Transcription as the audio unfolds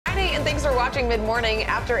and thanks for watching Mid-Morning.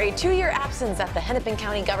 After a 2-year absence at the Hennepin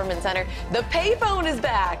County Government Center, the payphone is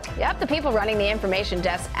back. Yep, the people running the information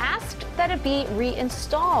desk asked that it be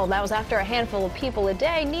reinstalled. That was after a handful of people a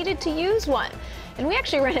day needed to use one. And we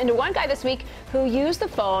actually ran into one guy this week who used the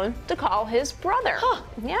phone to call his brother. Huh.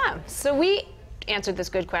 Yeah, so we answered this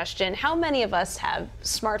good question. How many of us have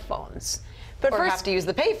smartphones? But Or first, have to use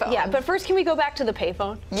the payphone. Yeah, but first, can we go back to the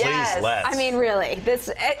payphone? Yes. Please, let's. I mean, really,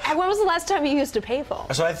 when was the last time you used a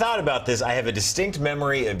payphone? So I thought about this. I have a distinct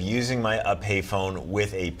memory of using a payphone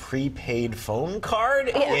with a prepaid phone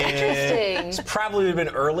card. Yeah, interesting. It's probably been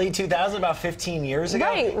early 2000, about 15 years ago,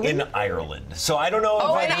 Right. in Ireland. So I don't know if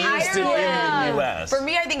I've used it in the U.S. For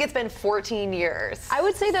me, I think it's been 14 years. I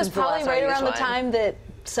would say that's since the last probably right time I around the used one. time that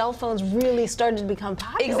cell phones really started to become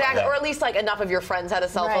popular. Exactly, Yeah. or at least like enough of your friends had a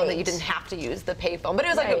cell phone that you Right. didn't have to use the payphone. But it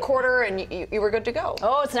was like Right. a quarter and you were good to go.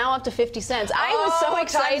 Oh, it's now up to 50 cents. I was so Oh,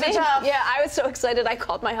 times are excited. tough. Yeah, I was so excited. I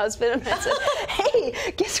called my husband and I said, "Hey,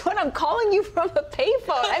 guess what? I'm calling you from a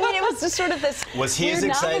payphone." I mean, it was just sort of this. Was he as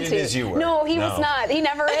weird excited novelty. as you were? No, he No. was not. He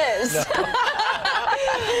never is.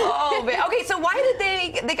 Oh, man. Okay, so why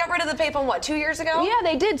did they got rid of the payphone, what, 2 years ago? Yeah,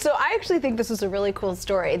 they did. So I actually think this is a really cool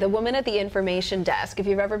story. The woman at the information desk, if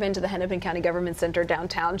you've ever been to the Hennepin County Government Center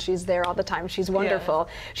downtown, she's there all the time. She's wonderful.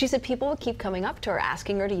 She said people would keep coming up to her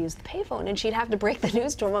asking her to use the payphone, and she'd have to break the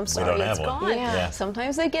news to them. I'm sorry, don't it's have one. gone. Yeah. Yeah.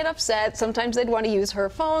 Sometimes they'd get upset. Sometimes they'd want to use her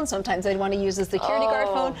phone. Sometimes they'd want to use the security guard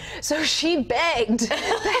phone. So she begged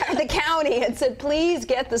the county and said, please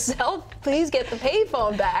get the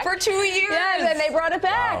payphone back. For 2 years? Yes, and they brought it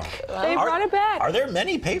back. Wow. They brought it back. Are there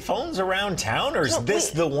many payphones around town, or is this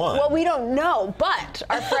the one? Well, we don't know, but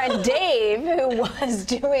our friend Dave, who was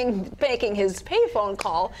making his payphone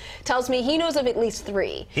call, tells me he knows of at least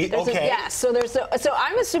 3. Okay. Yes, so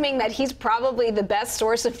I'm assuming that he's probably the best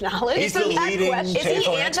source of knowledge. He's the on that leading question. Is he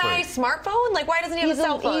payphone expert. anti-smartphone? Like, why doesn't he have a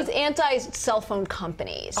cell phone? He's anti-cell phone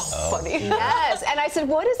companies. Oh, funny. Yes, and I said,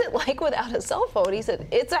 what is it like without a cell phone? He said,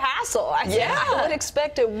 it's a hassle. I said, Yeah. I would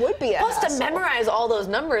expect it would be a Plus, hassle. to memorize all those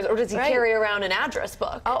numbers, or does he Right. carry around an address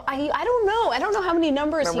book? Oh, I don't know. I don't know how many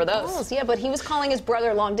numbers Remember he those? calls. Yeah, but he was calling his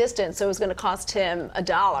brother long distance, so it was going to cost him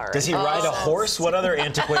 $1. Does he ride a horse? What other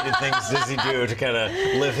antiquated things does he do to kind of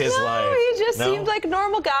live his life? No, he just No? seemed like a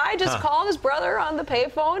normal guy. Just called his brother on the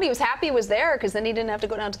payphone. He was happy he was there because then he didn't have to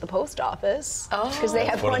go down to the post office. Oh. Because they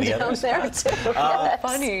have One of one the down other there spots. too. Yes.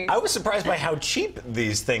 Funny. I was surprised by how cheap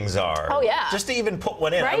these things are. Oh, yeah. Just to even put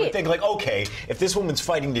one in. I would Right. think, like, okay, if this woman's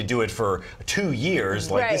fighting to do it for 2 years,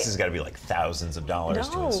 like, Right. this has got to be like thousands of dollars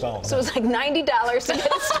to install. So it was like $90 to get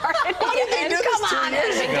it started. they do this 2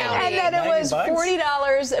 years ago? And then it was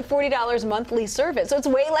 $90? $40 monthly service. So it's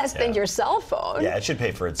way less than Yeah. your cell phone. Yeah, it should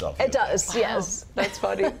pay for itself. It does, yes. That's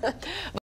funny.